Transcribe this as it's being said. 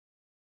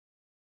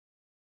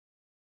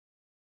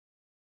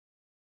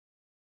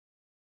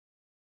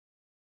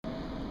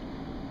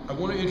I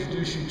want to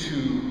introduce you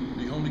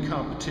to the only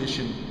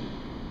competition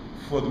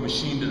for the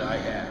machine that I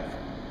have.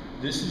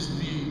 This is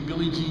the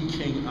Billie Jean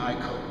King Eye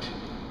Coach.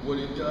 What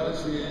it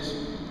does is,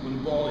 when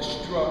the ball is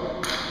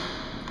struck,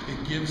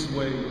 it gives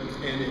way,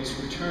 and its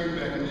return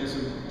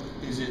mechanism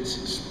is its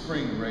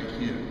spring right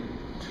here.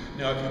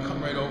 Now if you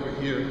come right over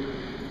here,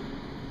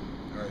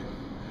 all right,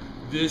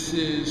 this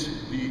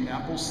is the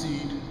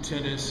Appleseed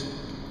tennis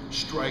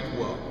strike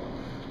well.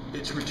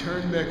 Its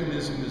return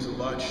mechanism is a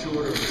lot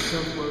shorter and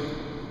simpler.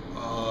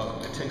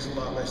 It takes a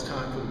lot less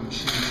time for the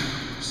machine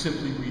to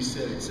simply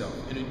reset itself.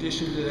 In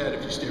addition to that,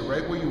 if you stay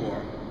right where you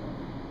are,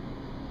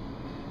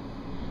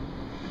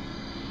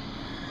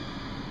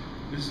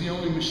 this is the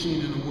only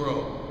machine in the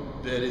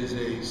world that is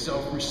a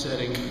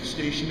self-resetting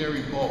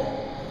stationary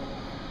ball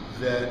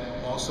that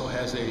also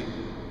has a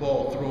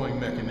ball throwing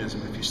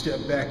mechanism. If you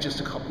step back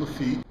just a couple of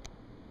feet,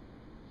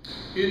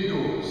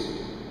 indoors,